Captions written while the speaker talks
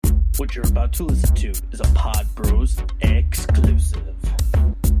What you're about to listen to is a Pod Bros exclusive.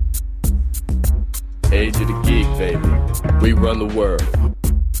 Age of the Geek, baby. We run the world.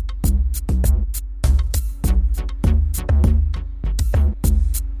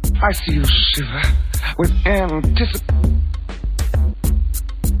 I see you shiver with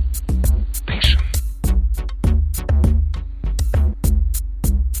anticipation.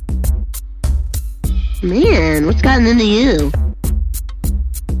 Man, what's gotten into you?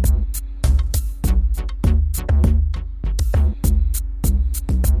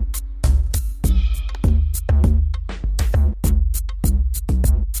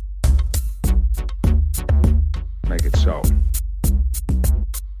 Make it so.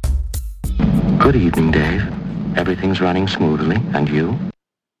 Good evening, Dave. Everything's running smoothly, and you?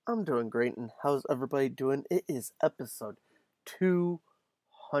 I'm doing great, and how's everybody doing? It is episode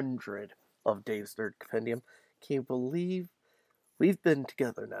 200 of Dave's Nerd Compendium. Can you believe we've been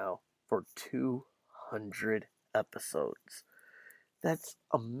together now for 200 episodes? That's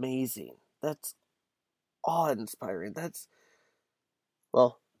amazing. That's awe-inspiring.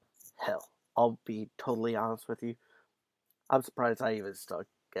 Well, hell, I'll be totally honest with you. I'm surprised I even stuck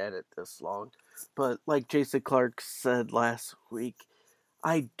at it this long. But like Jason Clark said last week,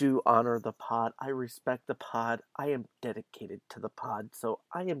 I do honor the pod. I respect the pod. I am dedicated to the pod. So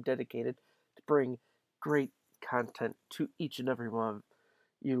I am dedicated to bring great content to each and every one of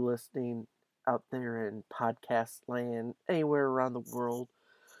you listening out there in podcast land, anywhere around the world.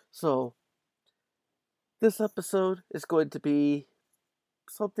 So this episode is going to be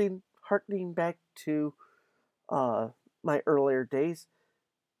something hearkening back to my earlier days.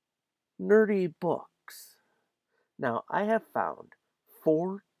 Nerdy books. Now, I have found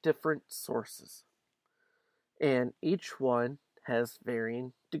 4 different sources, and each one has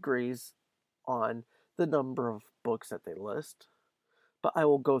varying degrees on the number of books that they list, but I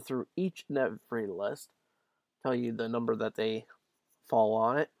will go through each and every list, tell you the number that they fall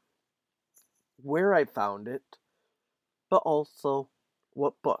on it, where I found it, but also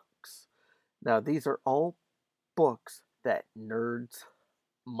what books. Now, these are all books that nerds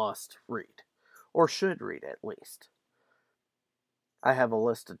must read, or should read at least. I have a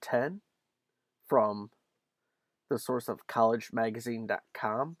list of 10 from the source of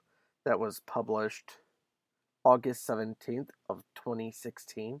collegemagazine.com that was published August 17th of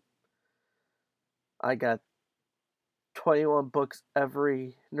 2016. I got 21 books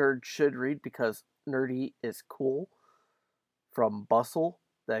every nerd should read because nerdy is cool from Bustle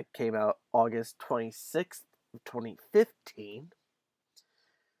that came out August 26th of 2015.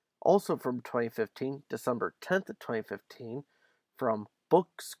 Also from 2015, December 10th of 2015, from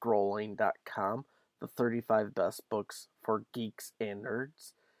bookscrolling.com, the 35 best books for geeks and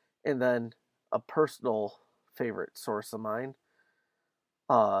nerds. And then a personal favorite source of mine,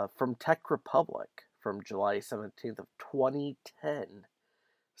 from Tech Republic, from July 17th of 2010.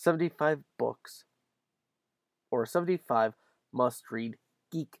 75 books, or 75 must-read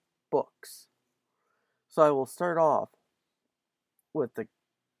geek books. So I will start off with the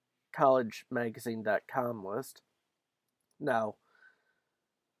collegemagazine.com list. Now,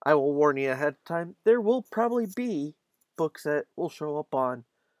 I will warn you ahead of time, there will probably be books that will show up on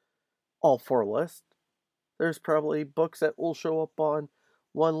all 4 lists. There's probably books that will show up on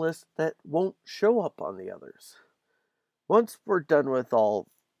one list that won't show up on the others. Once we're done with all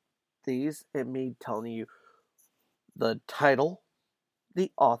these, and me telling you the title,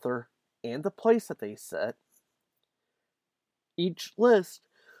 the author, and the place that they set, each list,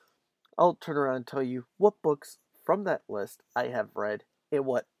 I'll turn around and tell you what books from that list I have read and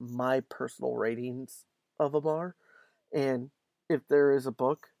what my personal ratings of them are. And if there is a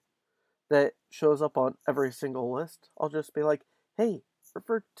book that shows up on every single list, I'll just be like, hey,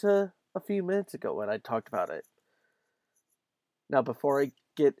 refer to a few minutes ago when I talked about it. Now, before I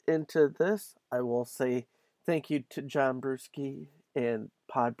get into this, I will say thank you to John Brewski and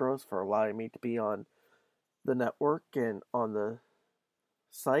Pod Bros for allowing me to be on the network and on the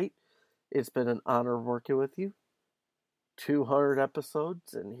site. It's been an honor working with you. 200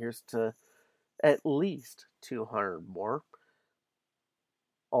 episodes, and here's to at least 200 more.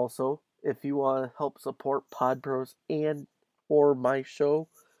 Also, if you want to help support Pod Bros and or my show,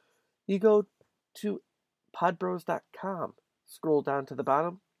 you go to podbros.com. Scroll down to the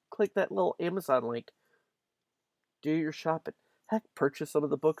bottom, click that little Amazon link, do your shopping. Heck, purchase some of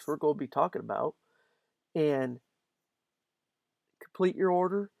the books we're going to be talking about, and complete your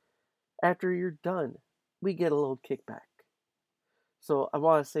order. After you're done, we get a little kickback. So I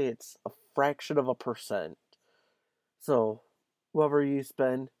want to say it's a fraction of a %. So whatever you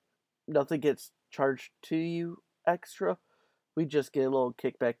spend, nothing gets charged to you extra. we just get a little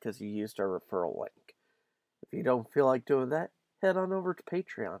kickback because you used our referral link. If you don't feel like doing that, head on over to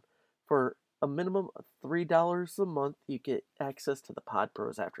Patreon. For a minimum of $3 a month, you get access to the Pod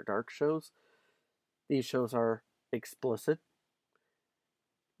Bros After Dark shows. These shows are explicit,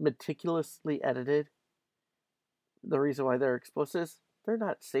 meticulously edited. The reason why they're explicit is they're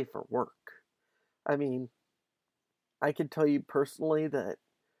not safe for work. I mean, I can tell you personally that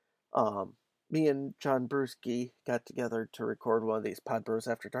me and John Brewski got together to record one of these Pod Bros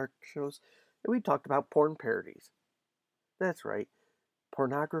After Dark shows, and we talked about porn parodies. That's right,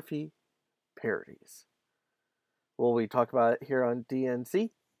 pornography parodies. Will we talk about it here on DNC?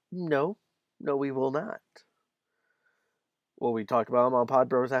 No, we will not. Will we talk about them on Pod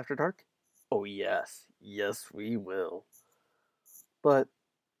Bros After Dark? Oh yes, we will. But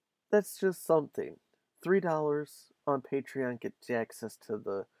that's just something. $3 on Patreon gets you access to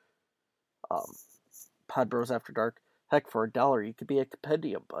the Pod Bros After Dark. Heck, for $1, you could be a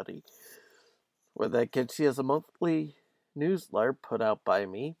compendium buddy. What that gets you is a monthly newsletter put out by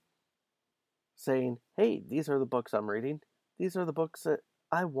me saying, hey, these are the books I'm reading. These are the books that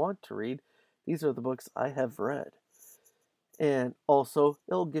I want to read. These are the books I have read. And also,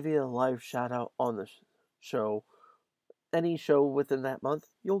 it'll give you a live shout out on the show. Any show within that month,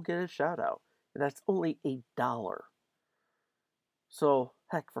 you'll get a shout out. And that's only $1. So,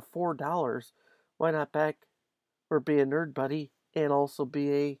 heck, for $4, why not back or be a nerd buddy and also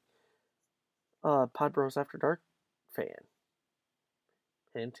be a Pod Bros After Dark fan?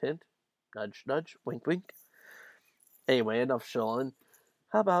 Hint, hint, nudge, nudge, wink, wink. Anyway, enough shilling.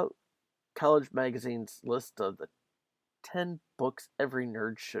 How about College Magazine's list of the 10 books every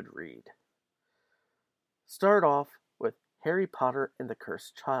nerd should read? Start off with Harry Potter and the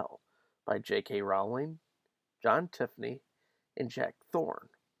Cursed Child by J.K. Rowling, John Tiffany, and Jack Thorne.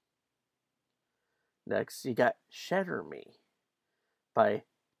 Next, you got Shatter Me by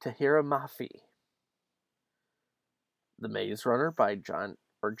Tahira Mafi. The Maze Runner by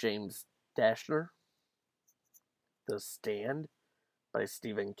James Dashner. The Stand by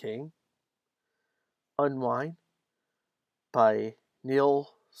Stephen King. Unwind by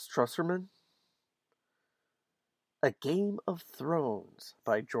Neil Strasserman. A Game of Thrones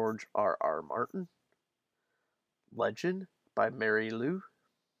by George R.R. Martin. Legend by Mary Lou.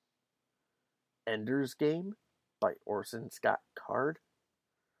 Ender's Game by Orson Scott Card.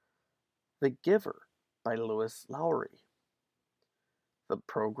 The Giver by Lewis Lowry. The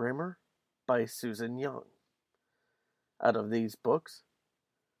Programmer by Susan Young. Out of these books,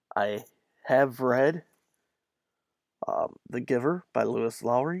 I have read The Giver by Lewis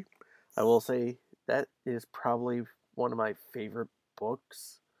Lowry. I will say that is probably one of my favorite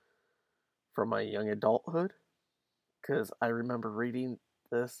books from my young adulthood, because I remember reading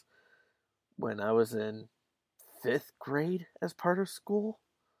this when I was in 5th grade as part of school,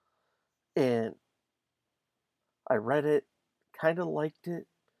 and I read it, kind of liked it.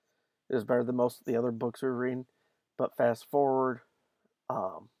 It was better than most of the other books we were reading, but fast forward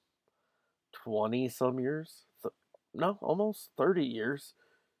 20 some years, almost 30 years,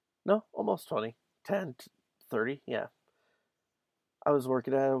 almost 20, 10 to 30, yeah. I was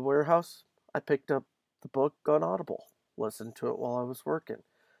working at a warehouse. I picked up the book on Audible, listened to it while I was working.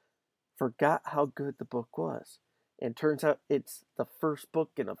 Forgot how good the book was. And turns out it's the first book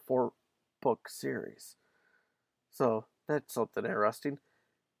in a 4-book series. So that's something interesting.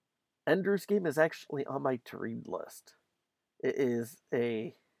 Ender's Game is actually on my to-read list. It is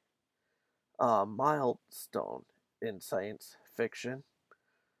a milestone in science fiction.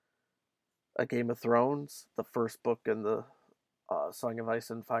 A Game of Thrones, the first book in the Song of Ice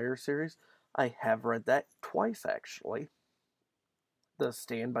and Fire series. I have read that twice, actually. The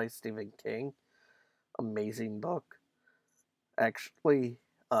Stand by Stephen King. Amazing book. Actually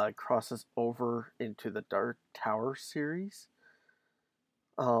crosses over into the Dark Tower series.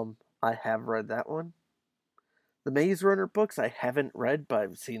 I have read that one. The Maze Runner books I haven't read, but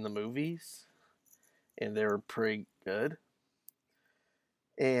I've seen the movies, and they were pretty good.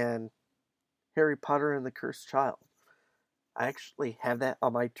 And Harry Potter and the Cursed Child. I actually have that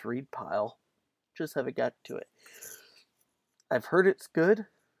on my to-read pile. Just haven't got to it. I've heard it's good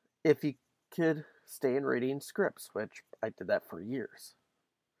if you could stay in reading scripts, which I did that for years.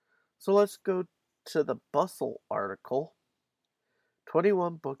 So let's go to the Bustle article.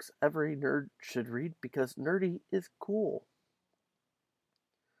 21 books every nerd should read because nerdy is cool.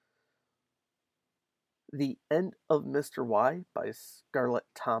 The End of Mr. Y by Scarlett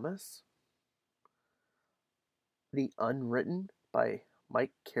Thomas. The Unwritten by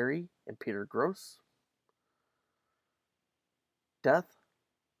Mike Carey and Peter Gross. Death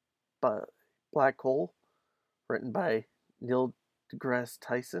by Black Hole, written by Neil deGrasse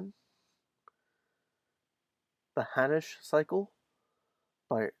Tyson, The Hanish Cycle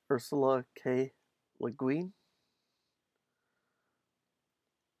by Ursula K. Le Guin,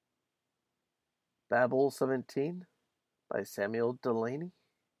 Babel 17 by Samuel Delany,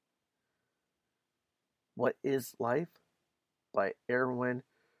 What is Life by Erwin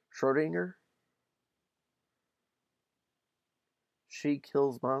Schrödinger, She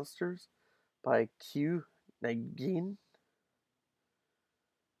Kills Monsters by Q. Nagin,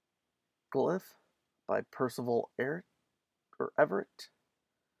 Glyph by Percival Everett,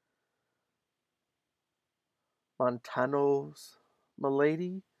 Montano's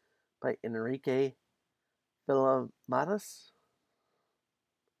Milady by Enrique Villamatas,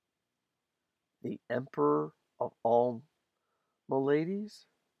 The Emperor of All Miladies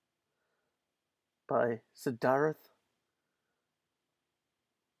by Siddharth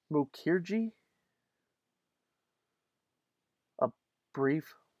Mukherjee, A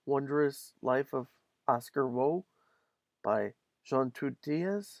Brief Wondrous Life of Oscar Wilde by Jean-Tude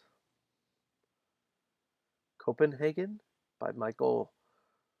Diaz, Copenhagen by Michael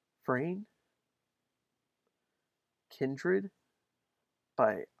Frayn, Kindred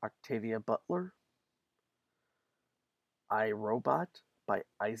by Octavia Butler, I, Robot by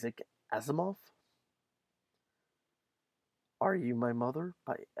Isaac Asimov, Are You My Mother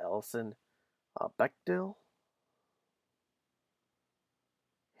by Alison Bechdel,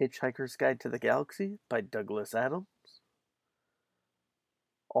 Hitchhiker's Guide to the Galaxy by Douglas Adams,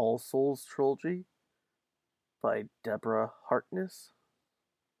 All Souls Trilogy by Deborah Harkness,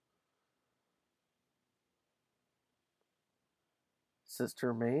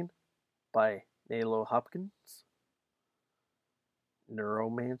 Sister Maine by Nalo Hopkins,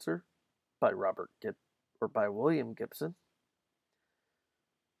 Neuromancer by William Gibson,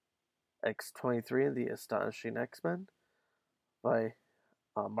 X-23 and the Astonishing X-Men by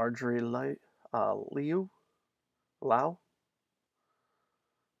Marjorie Lau,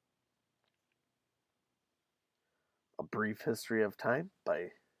 A Brief History of Time by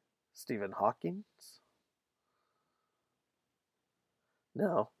Stephen Hawking.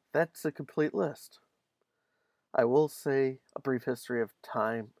 Now, that's a complete list. I will say A Brief History of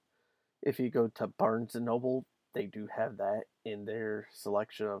Time, if you go to Barnes & Noble, they do have that in their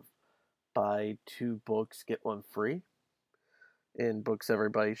selection of buy 2 books, get 1 free, in books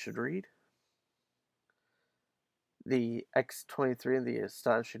everybody should read. The X-23 and the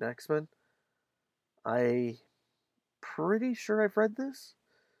Astonishing X-Men, I'm pretty sure I've read this.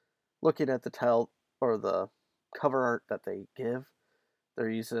 Looking at the title or the cover art that they give, they're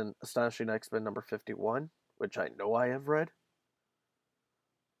using Astonishing X-Men number 51, which I know I have read.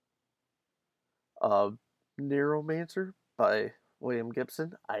 Neuromancer by William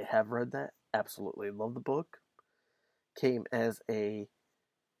Gibson, I have read that. Absolutely love the book. Came as a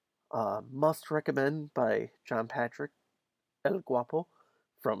must recommend by John Patrick El Guapo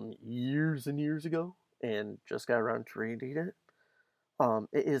from years and years ago, and just got around to reading it.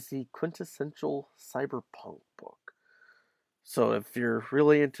 It is the quintessential cyberpunk book. So if you're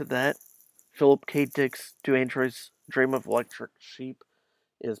really into that, Philip K. Dick's Do Androids Dream of Electric Sheep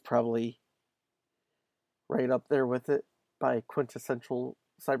is probably right up there with it by quintessential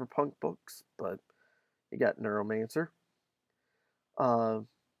cyberpunk books, but you got Neuromancer.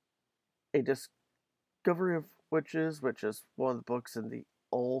 A Discovery of Witches, which is one of the books in the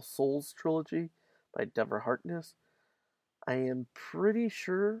All Souls trilogy by Deborah Harkness. I am pretty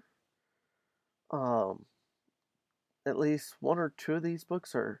sure at least 1 or 2 of these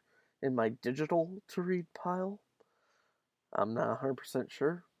books are in my digital to read pile. I'm not 100%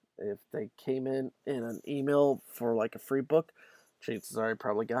 sure. If they came in an email for like a free book, chances are I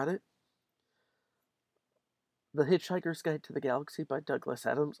probably got it. The Hitchhiker's Guide to the Galaxy by Douglas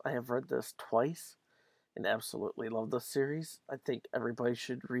Adams. I have read this twice and absolutely love this series. I think everybody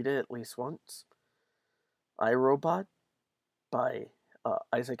should read it at least once. I, Robot by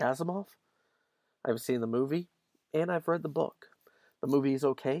Isaac Asimov. I've seen the movie and I've read the book. The movie is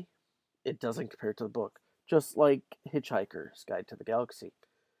okay. It doesn't compare to the book. Just like Hitchhiker's Guide to the Galaxy.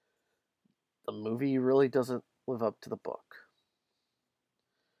 The movie really doesn't live up to the book.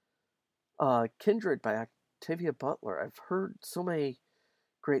 Kindred by Octavia Butler. I've heard so many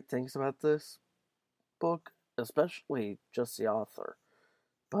great things about this book, especially just the author,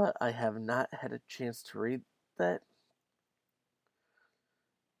 but I have not had a chance to read that.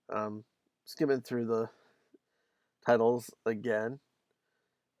 Skimming through the titles again,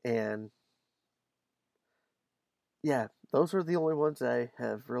 and yeah, those are the only ones I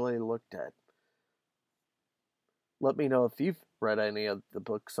have really looked at. Let me know if you've read any of the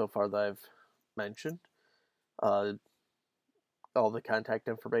books so far that I've mentioned. All the contact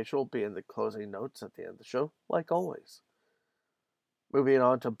information will be in the closing notes at the end of the show, like always. Moving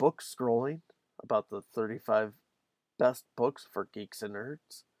on to book scrolling, about the 35 best books for geeks and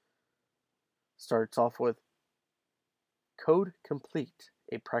nerds. Starts off with Code Complete,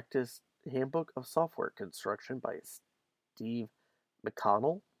 a practice handbook of software construction by Steve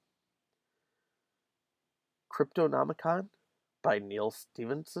McConnell. Cryptonomicon by Neil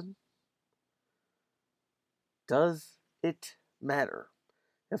Stevenson. Does It Matter?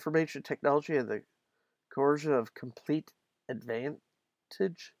 Information Technology and the Coercion of Complete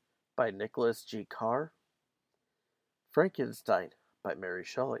Advantage by Nicholas G. Carr. Frankenstein by Mary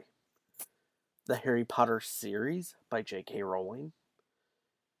Shelley. The Harry Potter series by J.K. Rowling.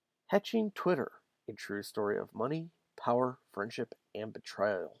 Hatching Twitter, a true story of money, power, friendship, and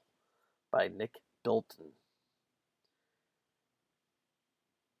betrayal by Nick Bilton.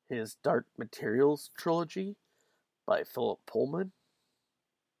 His Dark Materials trilogy by Philip Pullman.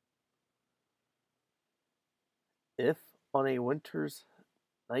 If on a Winter's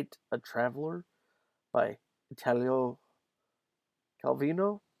Night a Traveler by Italo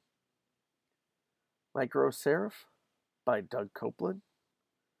Calvino. Micro Seraph by Doug Copeland.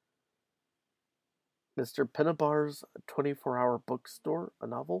 Mr. Pennebar's 24-Hour Bookstore, a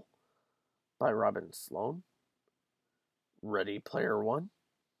novel by Robin Sloan. Ready Player One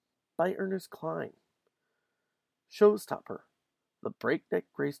by Ernest Cline. Showstopper, the breakneck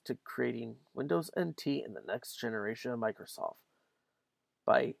race to creating Windows NT in the next generation of Microsoft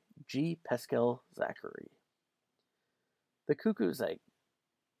by G. Pascal Zachary. The Cuckoo's Egg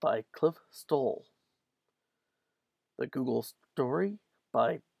by Cliff Stoll. The Google Story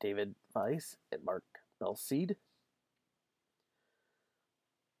by David Weiss and Mark Belseed.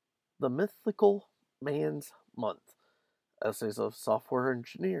 The Mythical Man's Month, Essays of Software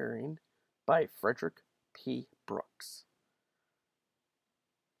Engineering by Frederick P. Brooks.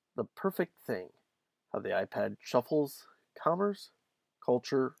 The Perfect Thing, How the iPad Shuffles Commerce,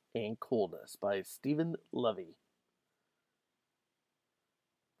 Culture, and Coolness by Stephen Levy.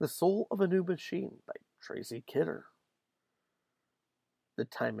 The Soul of a New Machine by Tracy Kidder. The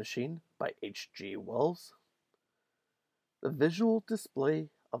Time Machine by H.G. Wells. The Visual Display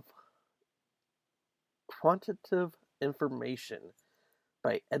of Quantitative Information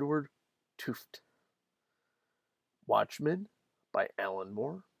by Edward Tufte. Watchmen by Alan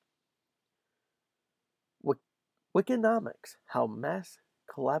Moore. Wikinomics, How Mass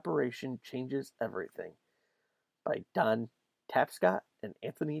Collaboration Changes Everything by Don Tapscott and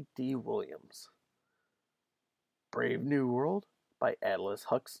Anthony D. Williams. Brave New World by Aldous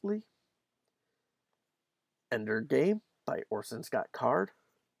Huxley. Ender Game by Orson Scott Card.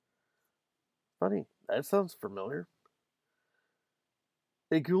 Funny, that sounds familiar.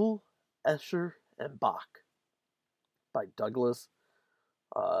 Egil, Escher, and Bach by Douglas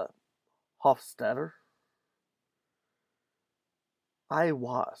Hofstadter. I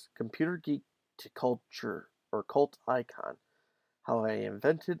Was, Computer Geek to Culture, or Cult Icon, How I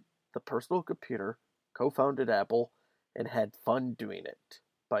Invented the Personal Computer, Co-Founded Apple, and Had Fun Doing It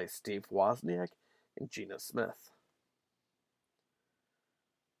by Steve Wozniak and Gina Smith.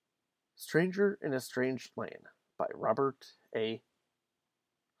 Stranger in a Strange Land by Robert A.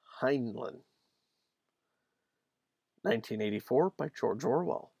 Heinlein. 1984 by George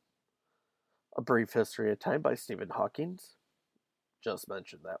Orwell. A Brief History of Time by Stephen Hawking. Just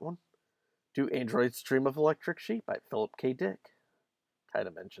mentioned that one. Do Androids Dream of Electric Sheep by Philip K. Dick. Kind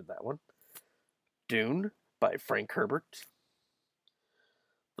of mentioned that one. Dune by Frank Herbert.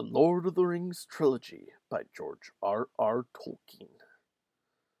 The Lord of the Rings Trilogy by George R. R. Tolkien.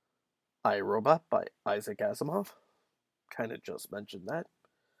 I, Robot by Isaac Asimov. Kind of just mentioned that.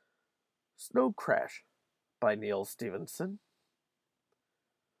 Snow Crash by Neil Stevenson.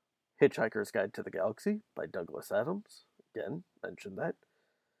 Hitchhiker's Guide to the Galaxy by Douglas Adams. Again, mentioned that.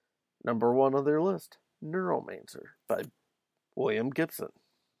 Number one on their list, Neuromancer by William Gibson.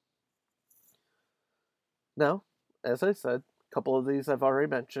 Now, as I said, a couple of these I've already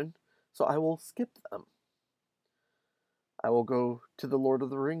mentioned, so I will skip them. I will go to the Lord of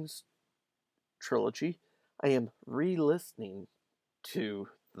the Rings trilogy. I am re-listening to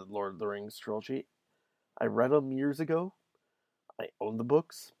the Lord of the Rings trilogy. I read them years ago. I own the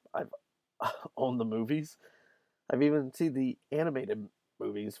books. I've owned the movies. I've even seen the animated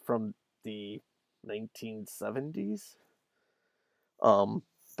movies from the 1970s.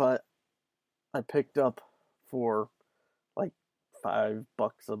 But I picked up for like $5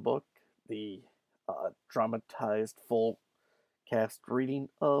 a book the dramatized full cast reading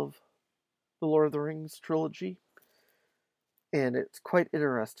of the Lord of the Rings trilogy. And it's quite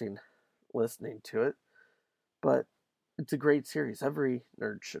interesting listening to it. But It's a great series. Every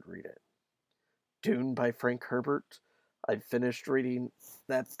nerd should read it. Dune by Frank Herbert. I finished reading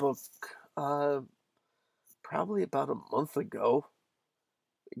that book probably about a month ago.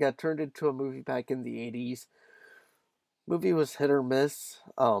 It got turned into a movie back in the 80s. Movie was hit or miss,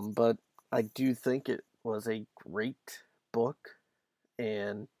 but I do think it was a great book,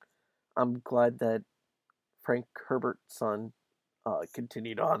 and I'm glad that Frank Herbert's son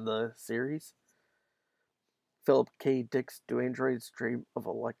continued on the series. Philip K. Dick's Do Androids Dream of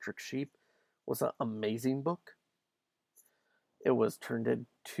Electric Sheep was an amazing book. It was turned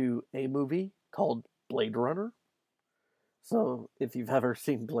into a movie called Blade Runner. So if you've ever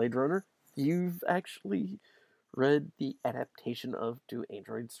seen Blade Runner, you've actually read the adaptation of Do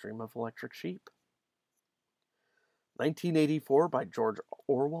Androids Dream of Electric Sheep. 1984 by George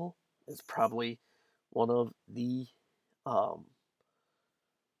Orwell is probably one of the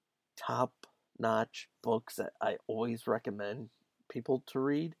top-notch books that I always recommend people to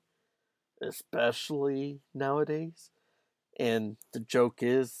read, especially nowadays. And the joke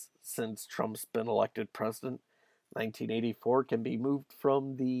is, since Trump's been elected president, 1984 can be moved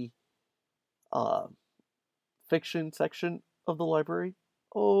from the fiction section of the library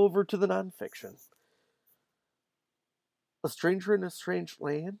over to the nonfiction. A Stranger in a Strange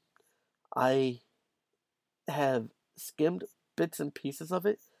Land, I have skimmed bits and pieces of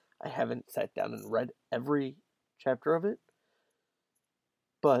it. I haven't sat down and read every chapter of it,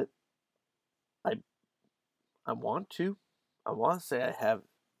 but I want to. I want to say I have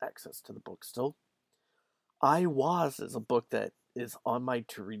access to the book still. I Was is a book that is on my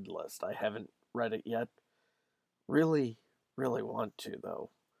to-read list. I haven't read it yet. Really, really want to,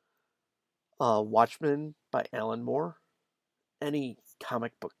 though. Watchmen by Alan Moore. Any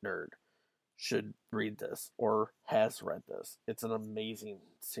comic book nerd should read this or has read this. It's an amazing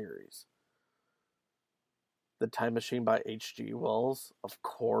series. The Time Machine by H.G. Wells. Of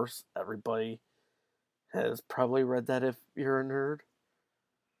course, everybody has probably read that if you're a nerd.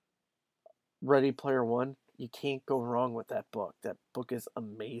 Ready Player One. You can't go wrong with that book. That book is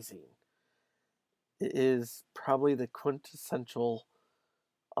amazing. It is probably the quintessential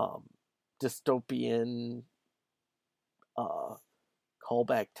dystopian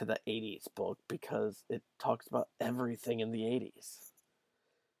callback to the 80s book because it talks about everything in the 80s.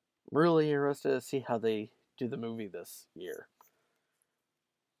 Really interested to see how they do the movie this year.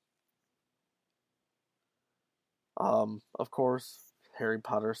 Of course, Harry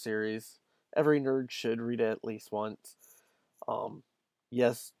Potter series. Every nerd should read it at least once.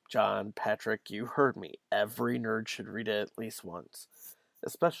 Yes, John, Patrick, you heard me. Every nerd should read it at least once.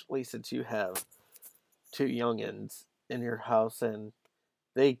 Especially since you have two youngins in your house and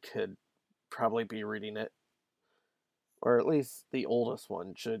they could probably be reading it. Or at least the oldest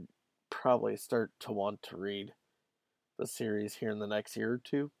one should probably start to want to read the series here in the next year or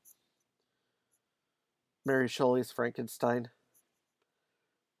two. Mary Shelley's Frankenstein.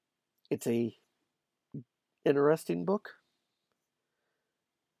 It's a interesting book.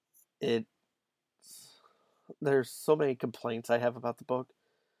 There's so many complaints I have about the book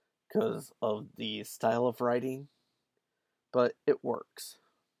because of the style of writing, but it works.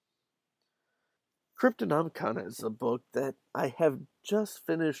 Cryptonomicon is a book that I have just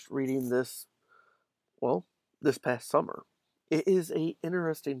finished reading this past summer. It is an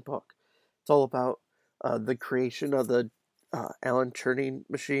interesting book. It's all about the creation of the Alan Turing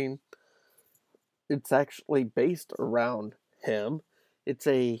machine. It's actually based around him. It's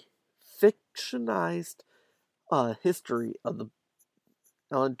a fictionized history of the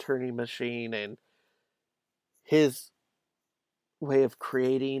Alan Turing machine and his way of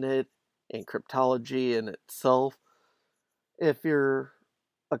creating it and cryptology in itself. If you're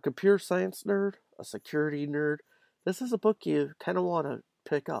a computer science nerd, a security nerd, this is a book you kind of want to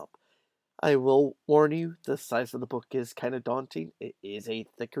pick up. I will warn you, the size of the book is kind of daunting. It is a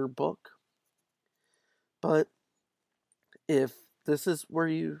thicker book. But if this is where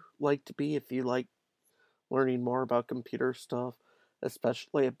you like to be, if you like learning more about computer stuff,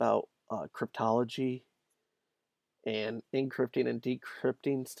 especially about cryptology and encrypting and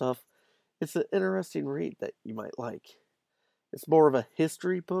decrypting stuff, it's an interesting read that you might like. It's more of a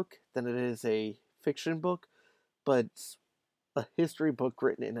history book than it is a fiction book, but it's a history book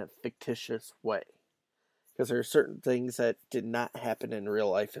written in a fictitious way. Because there are certain things that did not happen in real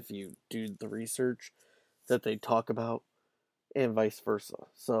life if you do the research that they talk about, and vice versa.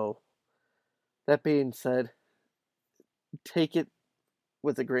 So, that being said, take it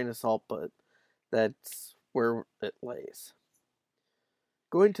with a grain of salt, but that's where it lays.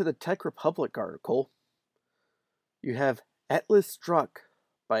 Going to the Tech Republic article, you have Atlas Struck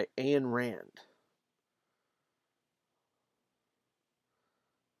by Ayn Rand.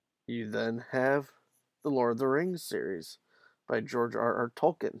 You then have the Lord of the Rings series by George R.R.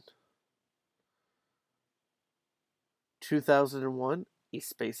 Tolkien. 2001, A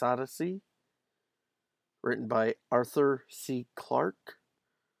Space Odyssey, written by Arthur C. Clarke.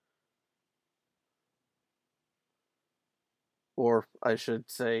 Or, I should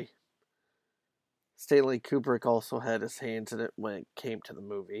say, Stanley Kubrick also had his hands in it when it came to the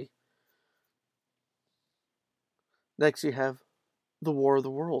movie. Next, you have The War of the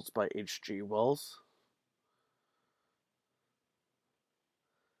Worlds by H.G. Wells.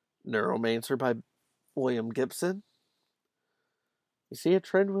 Neuromancer by William Gibson. You see a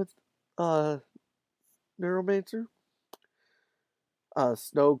trend with Neuromancer?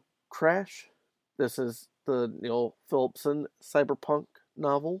 Snow Crash. This is the Neil Phillipson cyberpunk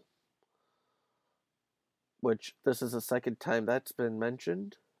novel, which this is the second time that's been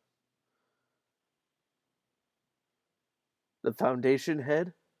mentioned. The Foundation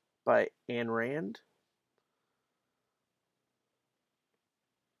Head by Ayn Rand.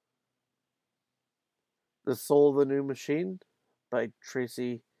 The Soul of the New Machine by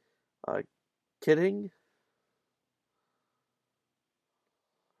Tracy Kitting.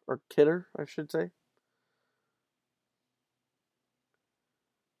 Or Kidder, I should say.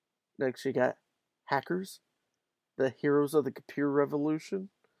 Next you got Hackers, the Heroes of the Computer Revolution.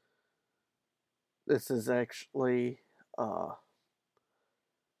 This is actually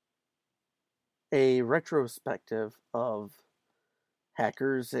a retrospective of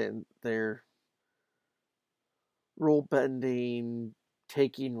hackers and their rule-bending,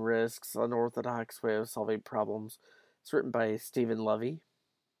 taking risks, unorthodox way of solving problems. It's written by Stephen Levy.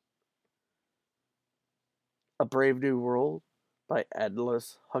 A Brave New World by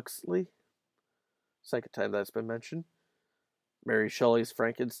Aldous Huxley. Second time that's been mentioned. Mary Shelley's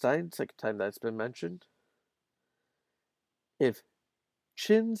Frankenstein. Second time that's been mentioned. If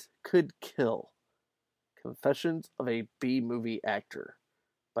Chins Could Kill. Confessions of a B-Movie Actor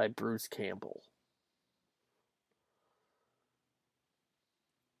by Bruce Campbell.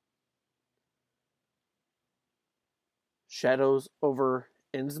 Shadows over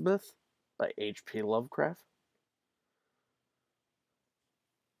Innsmouth by H.P. Lovecraft.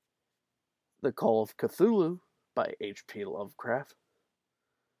 The Call of Cthulhu by H.P. Lovecraft.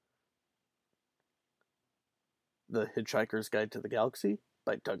 The Hitchhiker's Guide to the Galaxy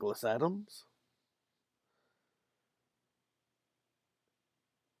by Douglas Adams.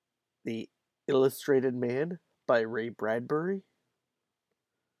 The Illustrated Man by Ray Bradbury.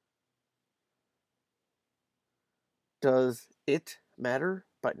 Does It Matter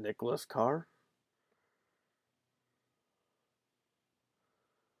by Nicholas Carr.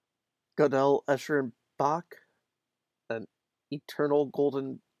 Gödel, Escher, and Bach, An Eternal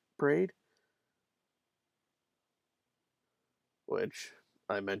Golden Braid, which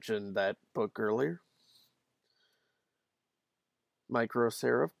I mentioned that book earlier. Micro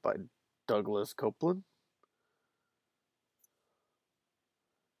Seraph by Douglas Copeland.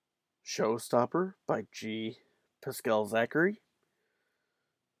 Showstopper by G. Pascal Zachary.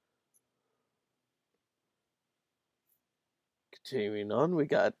 Continuing on, we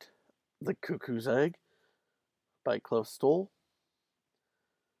got The Cuckoo's Egg by Cliff Stoll.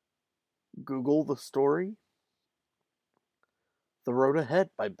 Google the Story. The Road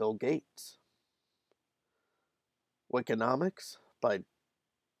Ahead by Bill Gates. Wickonomics by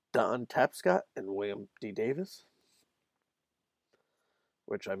Don Tapscott and William D. Davis,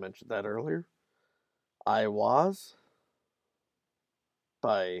 which I mentioned that earlier. I Was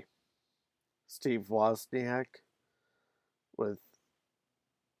by Steve Wozniak with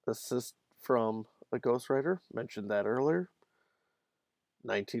assist from a ghostwriter, mentioned that earlier.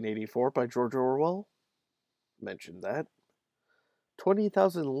 1984 by George Orwell, mentioned that.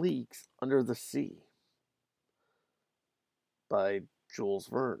 20,000 Leagues Under the Sea by Jules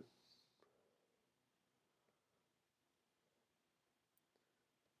Verne.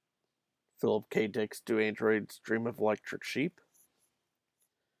 Philip K. Dick's Do Androids Dream of Electric Sheep.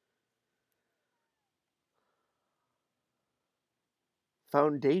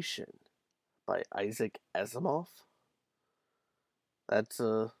 Foundation by Isaac Asimov. That's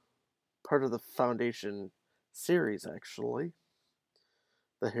a part of the Foundation series, actually.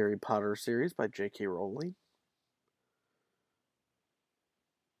 The Harry Potter series by J.K. Rowling.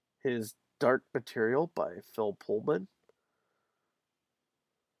 His Dark Material by Phil Pullman.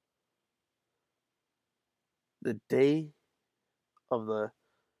 The Day of the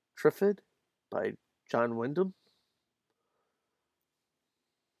Trifid by John Wyndham.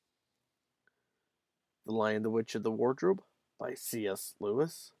 The Lion, the Witch, and the Wardrobe by C.S.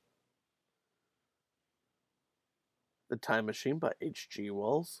 Lewis. The Time Machine by H.G.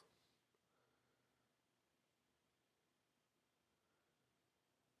 Wells.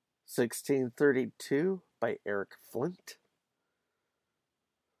 1632 by Eric Flint.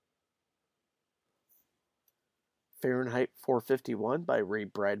 Fahrenheit 451 by Ray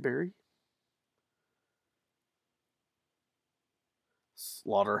Bradbury.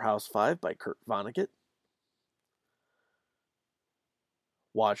 Slaughterhouse 5 by Kurt Vonnegut.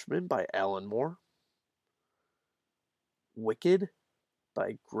 Watchmen by Alan Moore. Wicked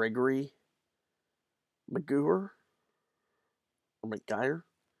by Gregory Maguire.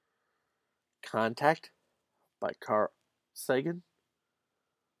 Contact by Carl Sagan.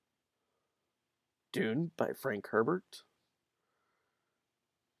 Dune by Frank Herbert.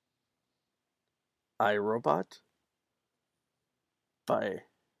 I, Robot by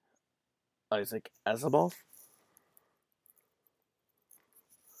Isaac Asimov.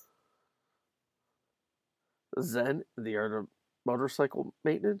 Zen, The Art of Motorcycle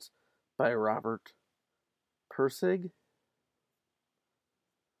Maintenance by Robert Pirsig.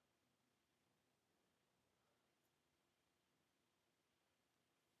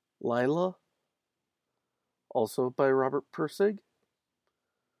 Lila, also by Robert Pirsig.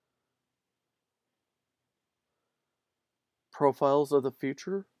 Profiles of the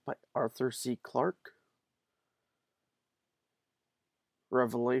Future by Arthur C. Clarke.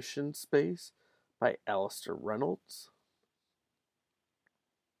 Revelation Space by Alistair Reynolds.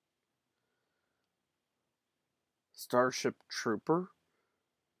 Starship Trooper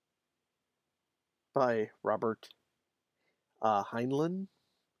by Robert Heinlein.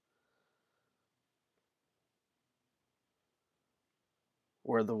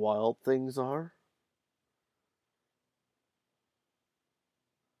 Where the Wild Things Are.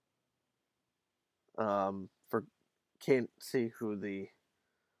 Can't see who the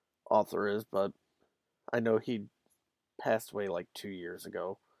author is, but I know he passed away like 2 years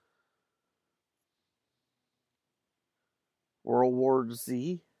ago. World War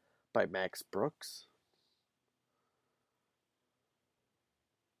Z by Max Brooks.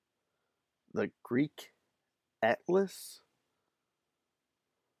 The Greek Atlas.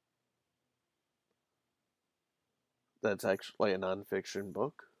 That's actually a nonfiction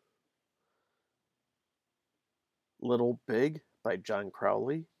book. Little Big by John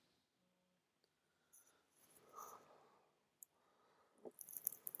Crowley.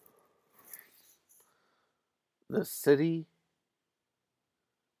 The City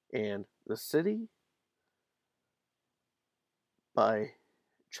and the City by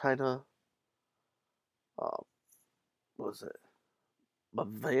China. What was it?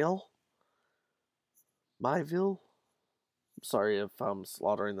 Myville? Sorry if I'm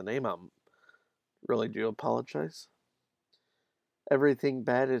slaughtering the name. I really do apologize. Everything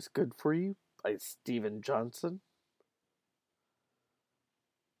Bad is Good for You by Stephen Johnson.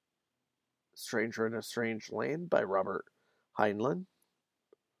 Stranger in a Strange Land by Robert Heinlein.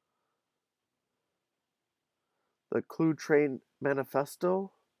 The Clue Train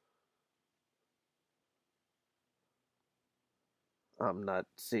Manifesto. I'm not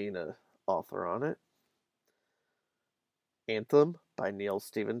seeing an author on it. Anthem by Neil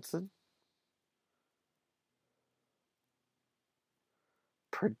Stevenson.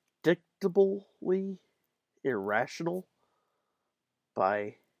 Predictably Irrational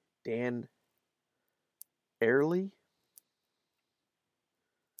by Dan Ariely.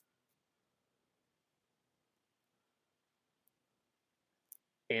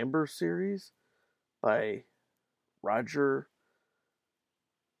 Amber series by Roger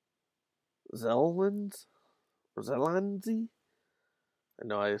Zelandsy. I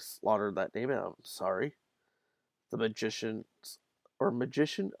know I slaughtered that name out. I'm sorry. The Magician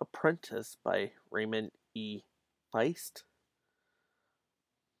Apprentice by Raymond E. Feist.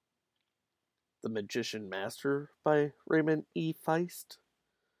 The Magician Master by Raymond E. Feist.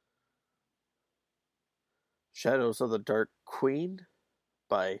 Shadows of the Dark Queen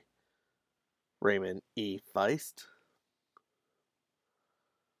by Raymond E. Feist.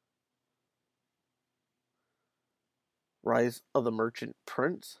 Rise of the Merchant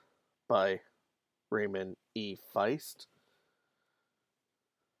Prince by Raymond E. Feist.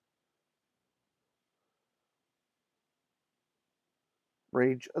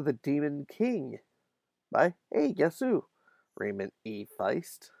 Rage of the Demon King by, hey, guess who? Raymond E.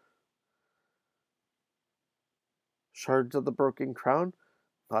 Feist. Shards of the Broken Crown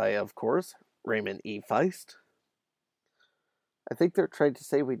by, of course, Raymond E. Feist. I think they're trying to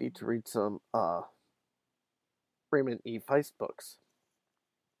say we need to read some Raymond E. Feist books.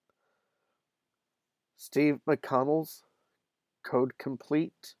 Steve McConnell's Code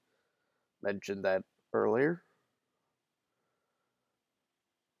Complete. Mentioned that earlier.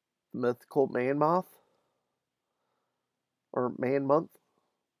 Mythical Man Moth. Or Man Month.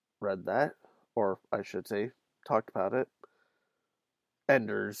 read that, or I should say, talked about it.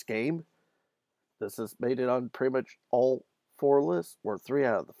 Ender's Game. This has made it on pretty much all 4 lists, or 3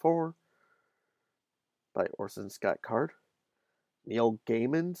 out of the 4, by Orson Scott Card. Neil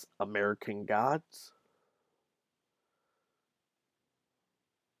Gaiman's American Gods.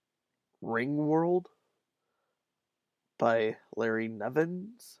 Ringworld by Larry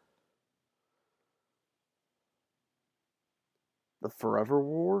Nevins. The Forever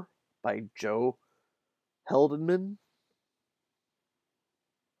War by Joe Haldeman.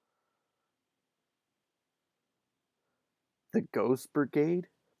 The Ghost Brigade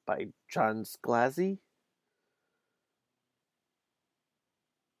by John Scalzi.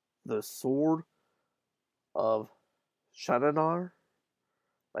 The Sword of Shannonar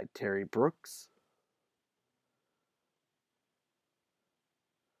by Terry Brooks.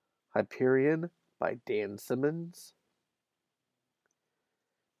 Hyperion by Dan Simmons.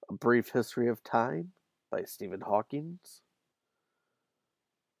 A Brief History of Time by Stephen Hawkins.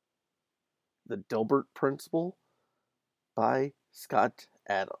 The Dilbert Principle by Scott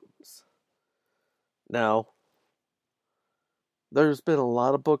Adams. Now, there's been a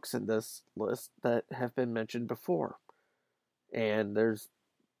lot of books in this list that have been mentioned before, and there's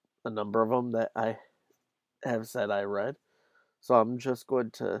a number of them that I have said I read, so I'm just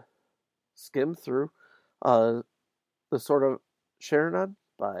going to skim through. The Sword of Shannonar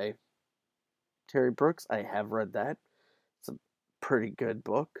by Terry Brooks. I have read that. It's a pretty good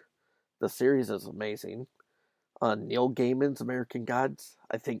book. The series is amazing. Neil Gaiman's American Gods.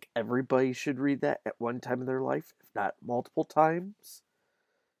 I think everybody should read that at one time in their life, if not multiple times,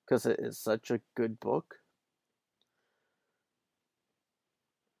 because it is such a good book.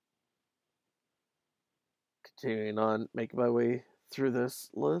 Continuing on, making my way through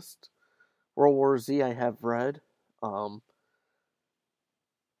this list. World War Z I have read. I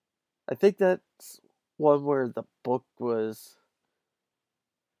think that's one where the book was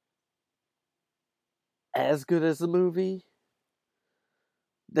as good as the movie.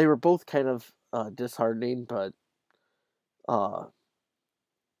 They were both kind of disheartening, but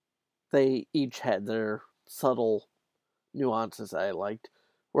they each had their subtle nuances I liked.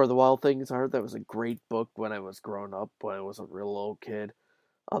 Where the Wild Things Are, that was a great book when I was growing up, when I was a real little kid.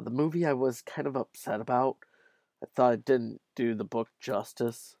 The movie I was kind of upset about. I thought it didn't do the book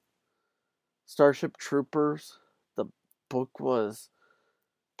justice. Starship Troopers, the book was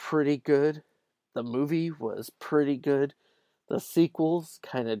pretty good. The movie was pretty good. The sequels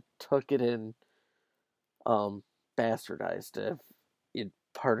kind of took it and bastardized it, if you'd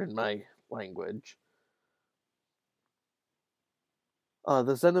pardon my language.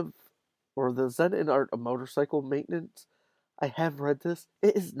 The Zen and Art of Motorcycle Maintenance. I have read this.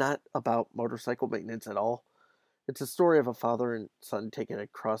 It is not about motorcycle maintenance at all. It's a story of a father and son taking a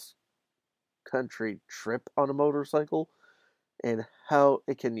cross-country trip on a motorcycle and how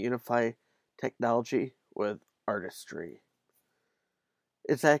it can unify technology with artistry.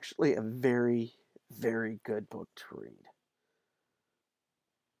 It's actually a very, very good book to read.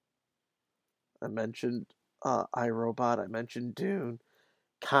 I mentioned iRobot. I mentioned Dune.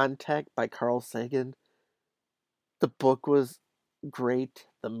 Contact by Carl Sagan. The book was great.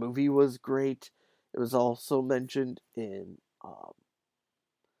 The movie was great. It was also mentioned in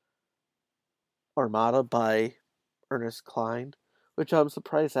Armada by Ernest Cline, which I'm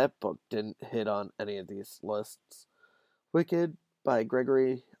surprised that book didn't hit on any of these lists. Wicked by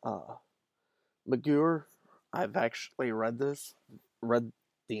Gregory Maguire. I've actually read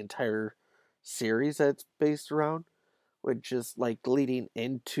the entire series that it's based around, which is like leading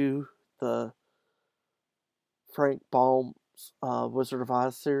into the Frank Baum's Wizard of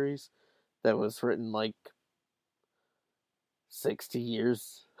Oz series that was written like 60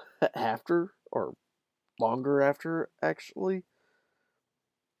 years after, or longer after, actually.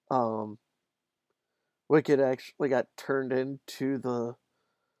 Wicked actually got turned into the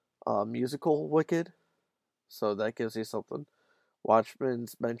musical Wicked, so that gives you something.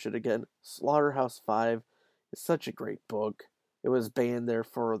 Watchmen's mentioned again. Slaughterhouse 5 is such a great book. It was banned there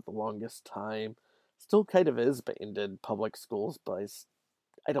for the longest time. Still kind of is banned in public schools, but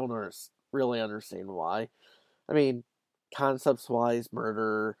I don't really understand why. I mean, concepts-wise,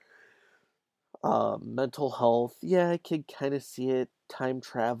 murder, mental health, yeah, I could kind of see it. Time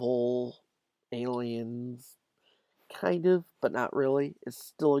travel, aliens, kind of, but not really. It's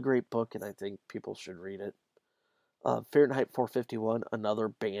still a great book, and I think people should read it. Fahrenheit 451, another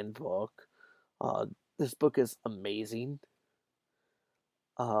banned book. This book is amazing.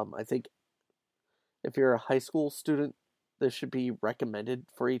 I think if you're a high school student, this should be recommended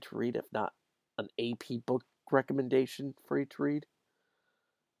for you to read, if not an AP book recommendation for you to read.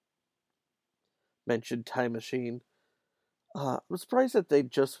 mentioned Time Machine. I'm surprised that they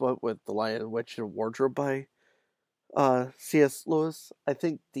just went with The Lion, Witch, and Wardrobe by C.S. Lewis. I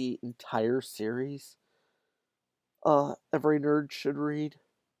think the entire series every nerd should read,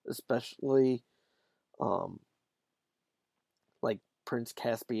 especially like Prince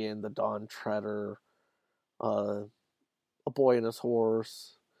Caspian, The Dawn Treader, A Boy and His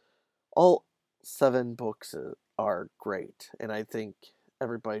Horse. All 7 books are great, and I think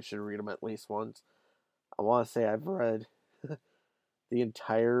everybody should read them at least once. I want to say I've read the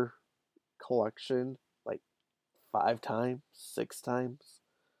entire collection like 5 times, 6 times.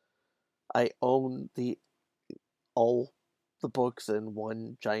 I own all the books in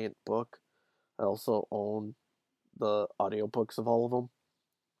one giant book. I also own the audiobooks of all of them.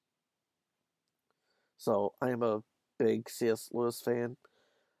 So I am a big C.S. Lewis fan,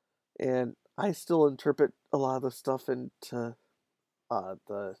 and I still interpret a lot of the stuff into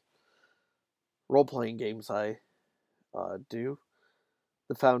the role-playing games I do.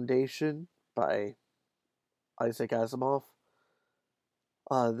 The Foundation by Isaac Asimov.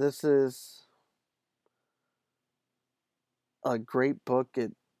 This is a great book.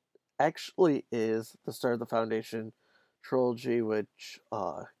 It actually is the start of the Foundation trilogy, which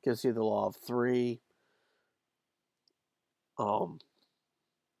gives you the Law of Three,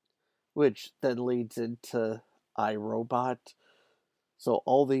 which then leads into iRobot. So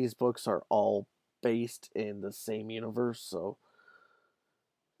all these books are all based in the same universe. So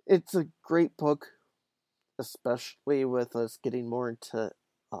it's a great book, especially with us getting more into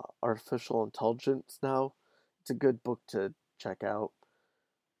artificial intelligence now. It's a good book to check out.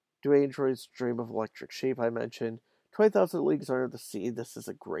 Do Androids Dream of Electric Sheep, I mentioned. 20,000 Leagues Under the Sea, this is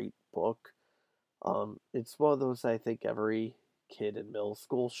a great book. It's one of those I think every kid in middle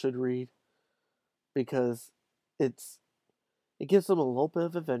school should read, because it gives them a little bit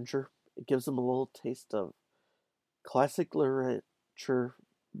of adventure. It gives them a little taste of classic literature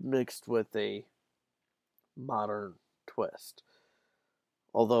mixed with a modern twist.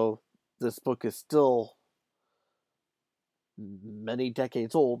 Although this book is still many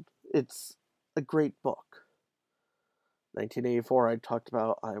decades old, it's a great book. 1984, I talked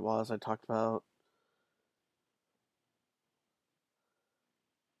about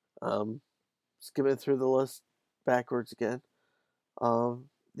skimming through the list backwards again.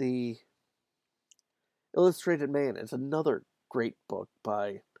 The Illustrated Man is another great book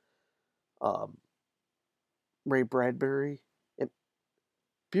by Ray Bradbury. It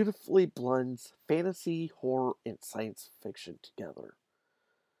beautifully blends fantasy, horror, and science fiction together.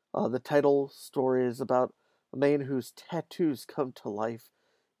 The title story is about a man whose tattoos come to life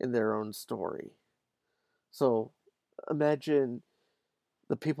in their own story. So imagine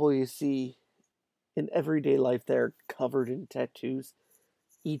the people you see in everyday life that are covered in tattoos,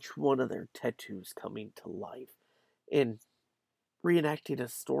 each one of their tattoos coming to life and reenacting a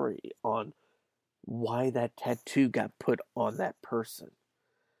story on why that tattoo got put on that person.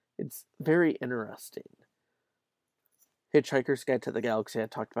 It's very interesting. Hitchhiker's Guide to the Galaxy I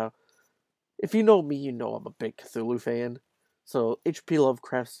talked about. If you know me, you know I'm a big Cthulhu fan. So H.P.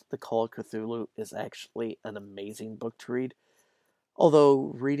 Lovecraft's The Call of Cthulhu is actually an amazing book to read.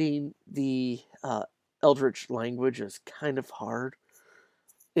 Although reading the Eldritch language is kind of hard,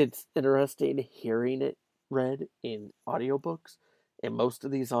 it's interesting hearing it read in audiobooks. And most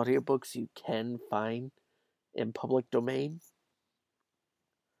of these audiobooks you can find in public domain.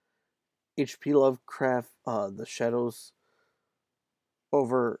 H.P. Lovecraft, The Shadows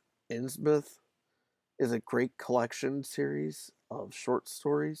over Innsmouth is a great collection series of short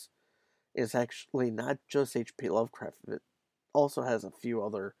stories. It's actually not just H.P. Lovecraft, it also has a few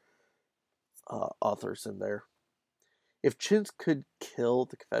other authors in there. If Chins Could Kill: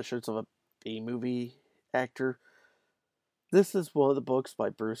 The Confessions of a B-Movie Actor, this is one of the books by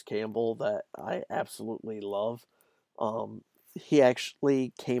Bruce Campbell that I absolutely love. He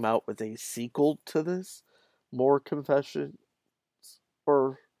actually came out with a sequel to this, More Confessions,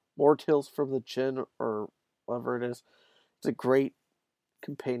 or More Tales from the Chin, or whatever it is. It's a great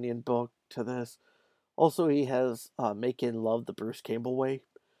companion book to this. Also, he has Making Love the Bruce Campbell Way,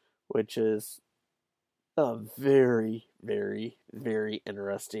 which is a very, very, very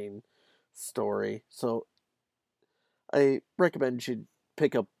interesting story. So I recommend you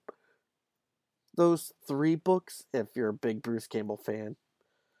pick up those 3 books if you're a big Bruce Campbell fan.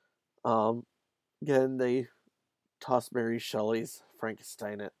 Again, they toss Mary Shelley's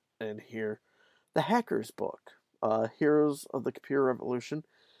Frankenstein in here. The Hackers book, Heroes of the Computer Revolution,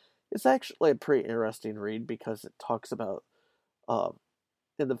 is actually a pretty interesting read because it talks about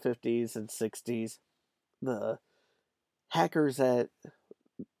in the 50s and 60s the hackers that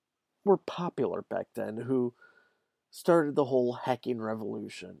were popular back then, who started the whole hacking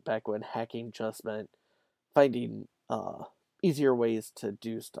revolution, back when hacking just meant finding easier ways to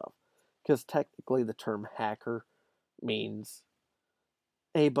do stuff. Because technically the term hacker means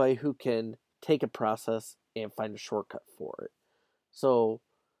anybody who can take a process and find a shortcut for it. So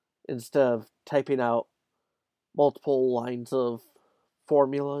instead of typing out multiple lines of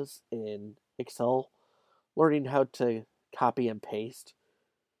formulas in Excel, learning how to copy and paste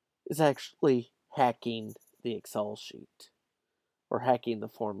is actually hacking the Excel sheet or hacking the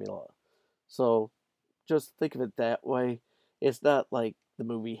formula. So just think of it that way. It's not like the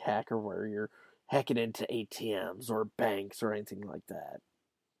movie Hacker where you're hacking into ATMs or banks or anything like that.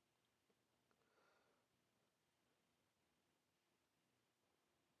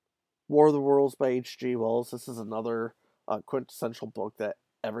 War of the Worlds by H.G. Wells. This is another quintessential book that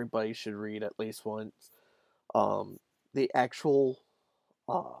everybody should read at least once. The actual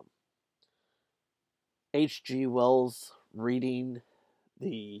H.G. Wells reading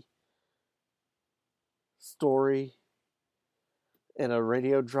the story in a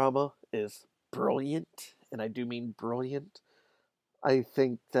radio drama is brilliant, and I do mean brilliant. I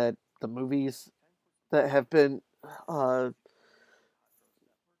think that the movies that have been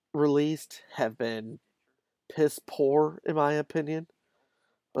released have been piss poor, in my opinion,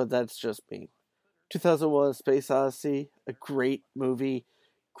 but that's just me. 2001: Space Odyssey, a great movie,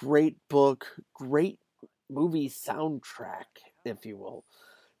 great book, great movie soundtrack, if you will.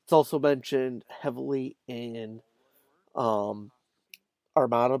 It's also mentioned heavily in Armada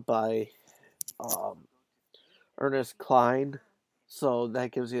by Ernest Cline, so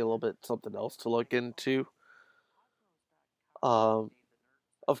that gives you a little bit something else to look into. Of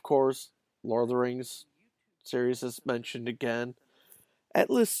course, Lord of the Rings series is mentioned again.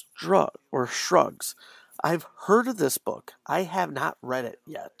 Atlas Shrugs. I've heard of this book. I have not read it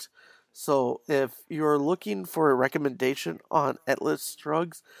yet. So if you're looking for a recommendation on Atlas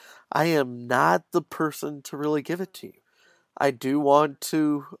Shrugs, I am not the person to really give it to you. I do want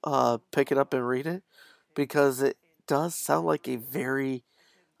to pick it up and read it because it does sound like a very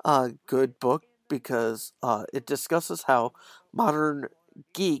good book, because it discusses how modern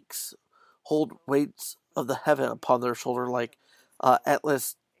geeks hold weights of the heaven upon their shoulder like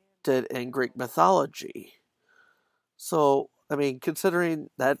Atlas did in Greek mythology. So, I mean, considering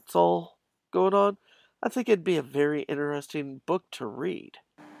that's all going on, I think it'd be a very interesting book to read.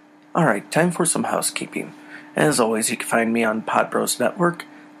 Alright, time for some housekeeping. As always, you can find me on Podbros Network,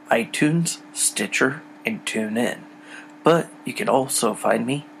 iTunes, Stitcher, and TuneIn. But you can also find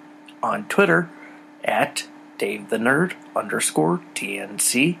me on Twitter at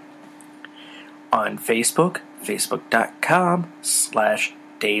DaveTheNerd_TNC, on Facebook,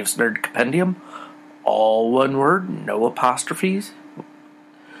 facebook.com/Dave's Nerd Compendium, all one word, no apostrophes.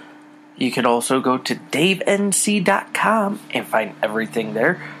 You can also go to DaveNC.com and find everything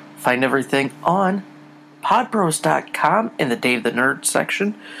there. Find everything on Podbros.com in the Dave the Nerd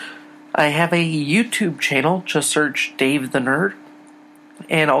section. I have a YouTube channel, just search Dave the Nerd,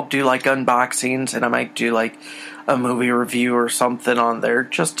 and I'll do like unboxings, and I might do like a movie review or something on there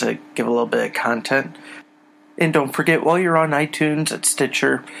just to give a little bit of content. And don't forget, while you're on iTunes and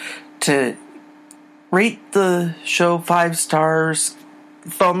Stitcher, to rate the show 5 stars,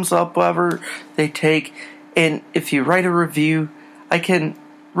 thumbs up, whatever they take. And if you write a review, I can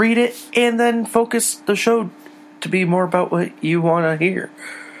read it and then focus the show to be more about what you want to hear.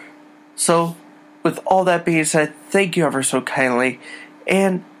 So, with all that being said, thank you ever so kindly.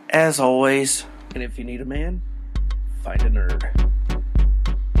 And as always, and if you need a man, find a nerd.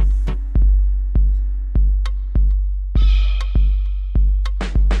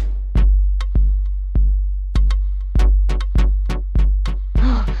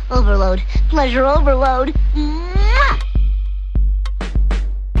 Overload. Pleasure overload. Mwah!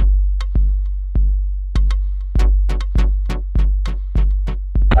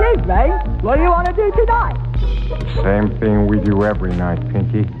 Excuse me, what do you want to do tonight? Same thing we do every night,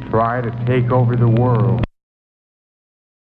 Pinky. Try to take over the world.